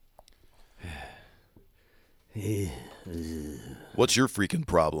What's your freaking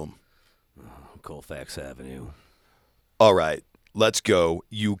problem? Colfax Avenue. All right, let's go.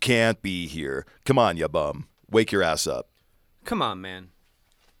 You can't be here. Come on, ya bum. Wake your ass up. Come on, man.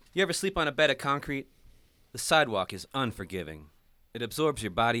 You ever sleep on a bed of concrete? The sidewalk is unforgiving. It absorbs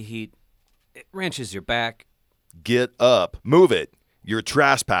your body heat. It wrenches your back. Get up. Move it. You're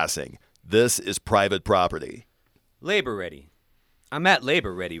trespassing. This is private property. Labor ready. I'm at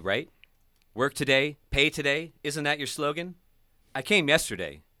labor ready, right? Work today, pay today. Isn't that your slogan? I came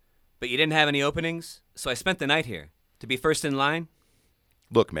yesterday, but you didn't have any openings, so I spent the night here. To be first in line?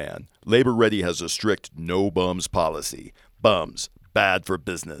 Look, man, Labor Ready has a strict no bums policy. Bums, bad for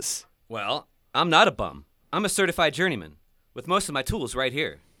business. Well, I'm not a bum. I'm a certified journeyman, with most of my tools right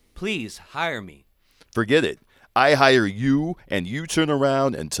here. Please hire me. Forget it. I hire you, and you turn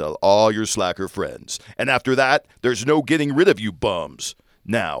around and tell all your slacker friends. And after that, there's no getting rid of you bums.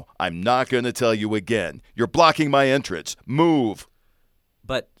 Now, I'm not going to tell you again. You're blocking my entrance. Move.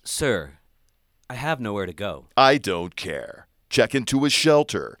 But, sir, I have nowhere to go. I don't care. Check into a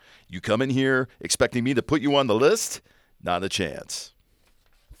shelter. You come in here expecting me to put you on the list? Not a chance.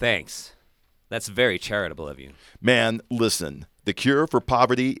 Thanks. That's very charitable of you. Man, listen. The cure for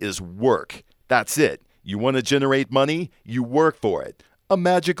poverty is work. That's it. You want to generate money? You work for it. A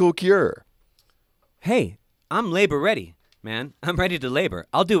magical cure. Hey, I'm labor ready, man. I'm ready to labor.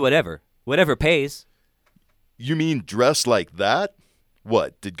 I'll do whatever. Whatever pays. You mean dress like that?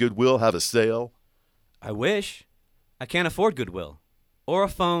 What, did Goodwill have a sale? I wish. I can't afford Goodwill, or a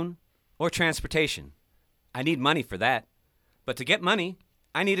phone, or transportation. I need money for that. But to get money,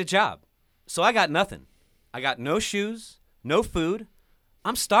 I need a job. So I got nothing. I got no shoes, no food.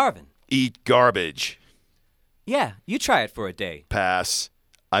 I'm starving. Eat garbage. Yeah, you try it for a day. Pass.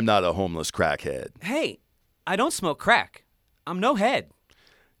 I'm not a homeless crackhead. Hey, I don't smoke crack. I'm no head.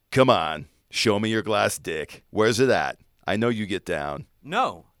 Come on, show me your glass dick. Where's it at? I know you get down.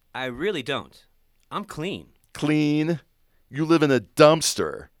 No, I really don't. I'm clean. Clean? You live in a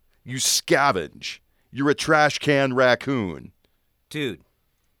dumpster. You scavenge. You're a trash can raccoon. Dude,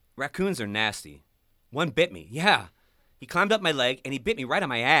 raccoons are nasty. One bit me, yeah. He climbed up my leg and he bit me right on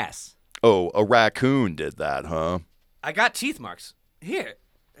my ass. Oh, a raccoon did that, huh? I got teeth marks. Here,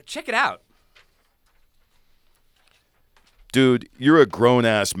 check it out. Dude, you're a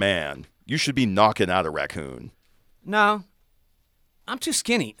grown-ass man. You should be knocking out a raccoon. No, I'm too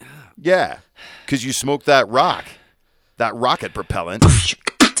skinny. Yeah, 'cause you smoked that rock. That rocket propellant.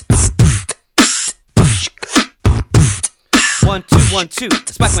 1, 2, 1, 2.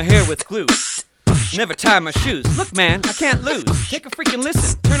 Spike my hair with glue. Never tie my shoes. Look, man, I can't lose. Take a freaking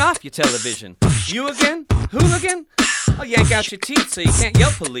listen. Turn off your television. You again? Hooligan? I'll yank out your teeth so you can't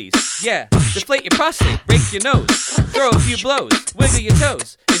yell police. Yeah, deflate your prostate, break your nose, throw a few blows, wiggle your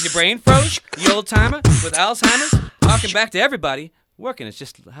toes. Is your brain froze? You old timer with Alzheimer's? Talking back to everybody. Working is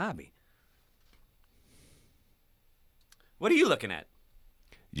just a hobby. What are you looking at?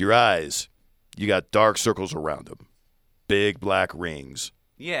 Your eyes. You got dark circles around them. Big black rings.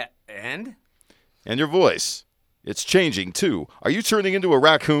 Yeah, and? And your voice. It's changing, too. Are you turning into a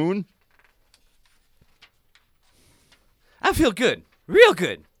raccoon? I feel good. Real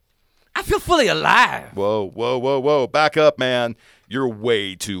good. I feel fully alive. Whoa. Back up, man. You're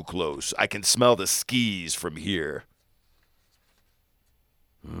way too close. I can smell the skis from here.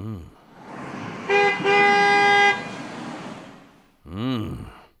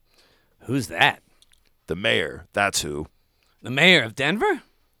 Who's that? The mayor, that's who. The mayor of Denver?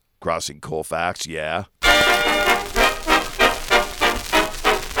 Crossing Colfax, yeah.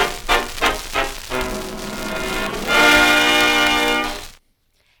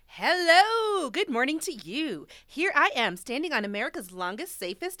 Hello, good morning to you. Here I am standing on America's longest,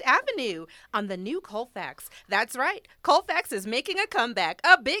 safest avenue on the new Colfax. That's right, Colfax is making a comeback,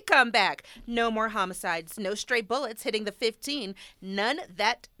 a big comeback. No more homicides, no stray bullets hitting the 15. None of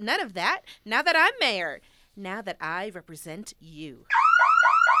that, now that I'm mayor, now that I represent you.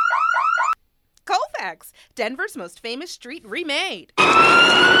 Colfax, Denver's most famous street remade.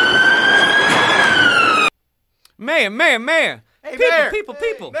 Mayor. Hey,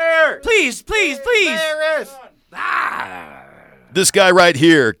 People. Mayor! Please. Mayoress! This guy right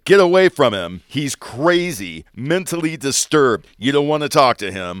here, get away from him. He's crazy, mentally disturbed. You don't want to talk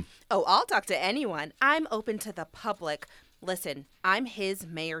to him. Oh, I'll talk to anyone. I'm open to the public. Listen, I'm his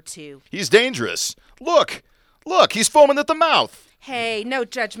mayor too. He's dangerous. Look, he's foaming at the mouth. Hey, no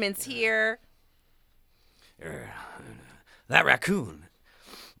judgments here. That raccoon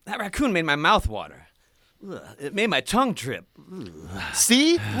made my mouth water. Ugh, it made my tongue drip.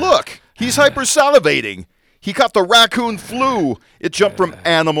 See? Look, he's hypersalivating. He caught the raccoon flu. It jumped from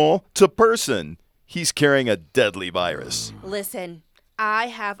animal to person. He's carrying a deadly virus. Listen, I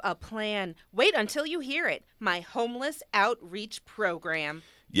have a plan. Wait until you hear it. My homeless outreach program.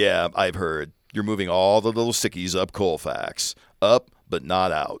 Yeah, I've heard. You're moving all the little sickies up Colfax. Up, but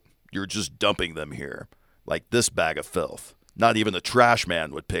not out. You're just dumping them here. Like this bag of filth. Not even the trash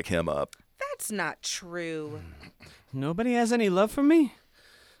man would pick him up. That's not true. Nobody has any love for me?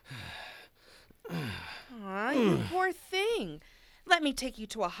 Aw, you poor thing. Let me take you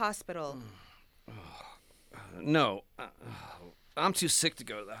to a hospital. No. I'm too sick to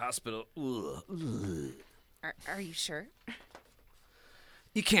go to the hospital. Ugh. Are you sure?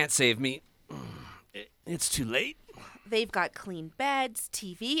 You can't save me. It's too late. They've got clean beds,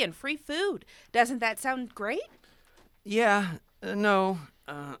 TV, and free food. Doesn't that sound great? Yeah, no.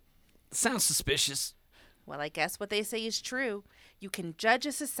 Sounds suspicious. Well, I guess what they say is true. You can judge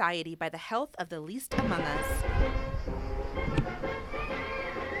a society by the health of the least among us.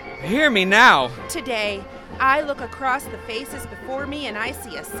 Hear me now. Today, I look across the faces before me and I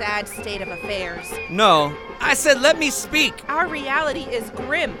see a sad state of affairs. No, I said let me speak. Our reality is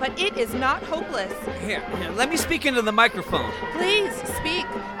grim, but it is not hopeless. Here, let me speak into the microphone. Please, speak.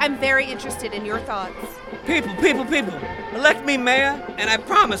 I'm very interested in your thoughts. People. Elect me mayor, and I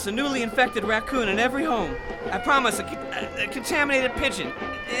promise a newly infected raccoon in every home. I promise a contaminated pigeon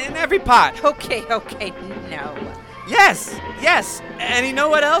in every pot. Okay, no. Yes. And you know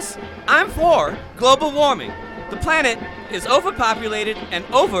what else? I'm for global warming. The planet is overpopulated and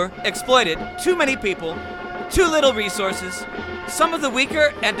overexploited. Too many people, too little resources. Some of the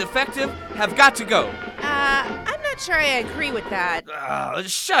weaker and defective have got to go. I'm not sure I agree with that.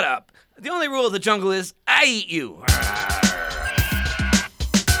 Shut up. The only rule of the jungle is I eat you.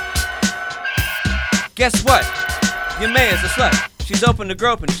 Guess what? Your mayor's a slut. She's open to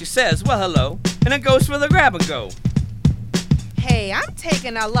grope and she says, well, hello, and then goes for the grab and go. Hey, I'm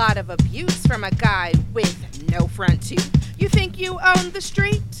taking a lot of abuse from a guy with no front tooth. You think you own the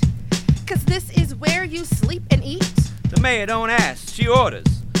street? 'Cause this is where you sleep and eat? The mayor don't ask, she orders.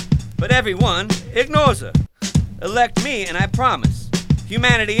 But everyone ignores her. Elect me and I promise,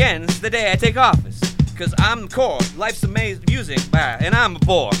 humanity ends the day I take office. 'Cause I'm the core, life's amazing music, and I'm a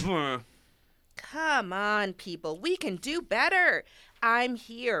bore. Come on, people, we can do better. I'm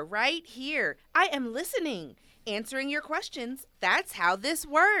here, right here. I am listening, answering your questions. That's how this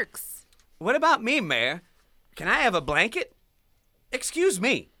works. What about me, Mayor? Can I have a blanket? Excuse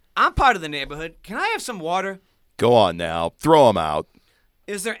me, I'm part of the neighborhood. Can I have some water? Go on now. Throw him out.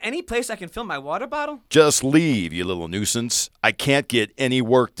 Is there any place I can fill my water bottle? Just leave, you little nuisance. I can't get any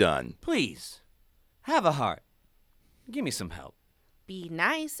work done. Please, have a heart. Give me some help. Be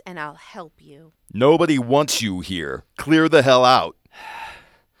nice and I'll help you. Nobody wants you here. Clear the hell out.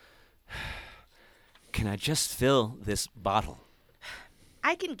 Can I just fill this bottle?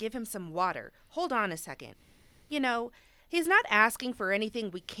 I can give him some water. Hold on a second. You know, he's not asking for anything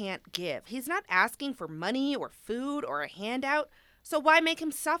we can't give. He's not asking for money or food or a handout. So why make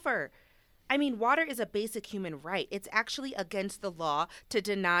him suffer? I mean, water is a basic human right. It's actually against the law to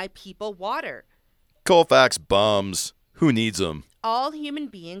deny people water. Colfax bums. Who needs them? All human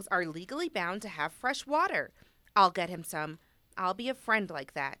beings are legally bound to have fresh water. I'll get him some. I'll be a friend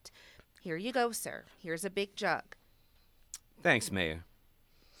like that. Here you go, sir. Here's a big jug. Thanks, Mayor.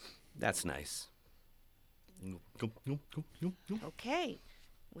 That's nice. Okay.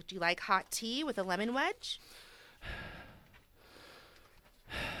 Would you like hot tea with a lemon wedge?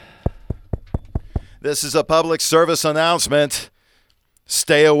 This is a public service announcement.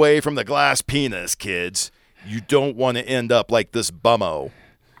 Stay away from the glass penis, kids. You don't want to end up like this bummo.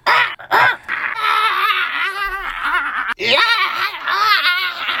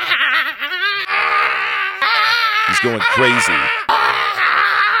 He's going crazy.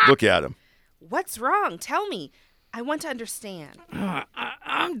 Look at him. What's wrong? Tell me. I want to understand.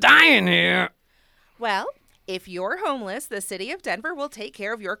 I'm dying here. Well, if you're homeless, the city of Denver will take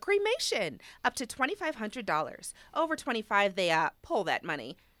care of your cremation. Up to $2,500. Over $25,000, they pull that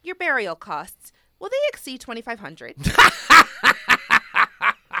money. Your burial costs. Will they exceed $2,500?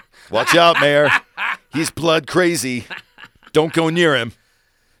 Watch out, Mayor. He's blood crazy. Don't go near him.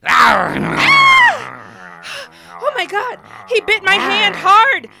 Oh my God! He bit my hand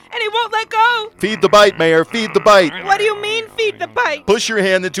hard, and he won't let go. Feed the bite, Mayor. Feed the bite. What do you mean, feed the bite? Push your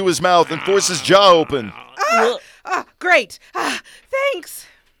hand into his mouth and force his jaw open. Great. Thanks.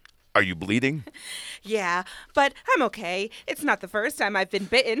 Are you bleeding? Yeah, but I'm okay. It's not the first time I've been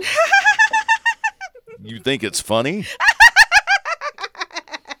bitten. You think it's funny?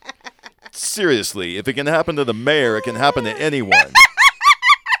 Seriously, if it can happen to the mayor, it can happen to anyone.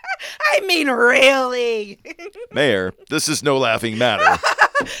 I mean, really. Mayor, this is no laughing matter.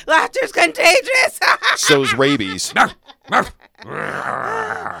 Laughter's contagious. So's rabies.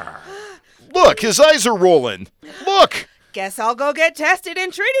 Look, his eyes are rolling. Look! Guess I'll go get tested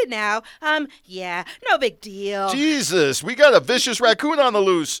and treated now. Yeah, no big deal. Jesus, we got a vicious raccoon on the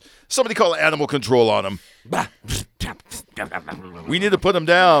loose. Somebody call animal control on him. We need to put him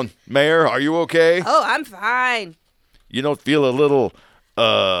down. Mayor, are you okay? Oh, I'm fine. You don't feel a little,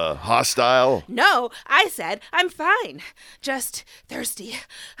 hostile? No, I said I'm fine. Just thirsty.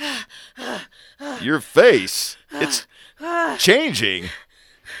 Your face, it's changing.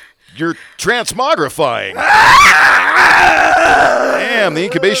 You're transmogrifying. Damn, the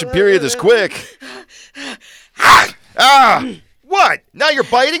incubation period is quick. What? Now you're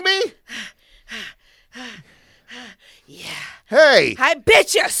biting me? Yeah. Hey, I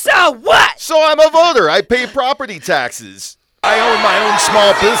bit you, so what? so I'm a voter. I pay property taxes. I own my own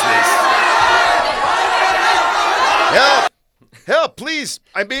small business. Help! Help, please.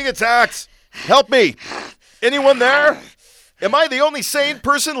 I'm being attacked. Help me. Anyone there? Am I the only sane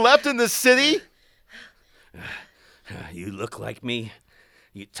person left in this city? You look like me.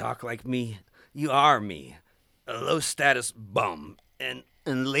 You talk like me. You are me. A low-status bum. And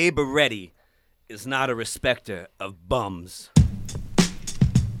labor ready is not a respecter of bums.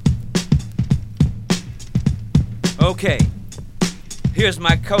 Okay. Here's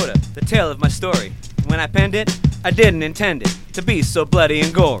my coda, the tale of my story. When I penned it, I didn't intend it to be so bloody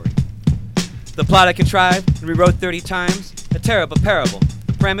and gory. The plot I contrived and rewrote 30 times, a terrible parable.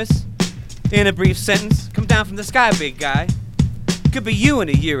 The premise, in a brief sentence, come down from the sky, big guy. Could be you in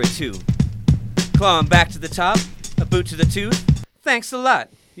a year or two. Clawing back to the top, a boot to the tooth. Thanks a lot.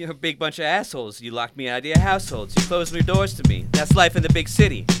 You're a big bunch of assholes. You locked me out of your households. You closed your doors to me. That's life in the big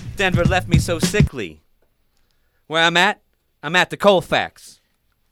city. Denver left me so sickly. Where I'm at the Colfax.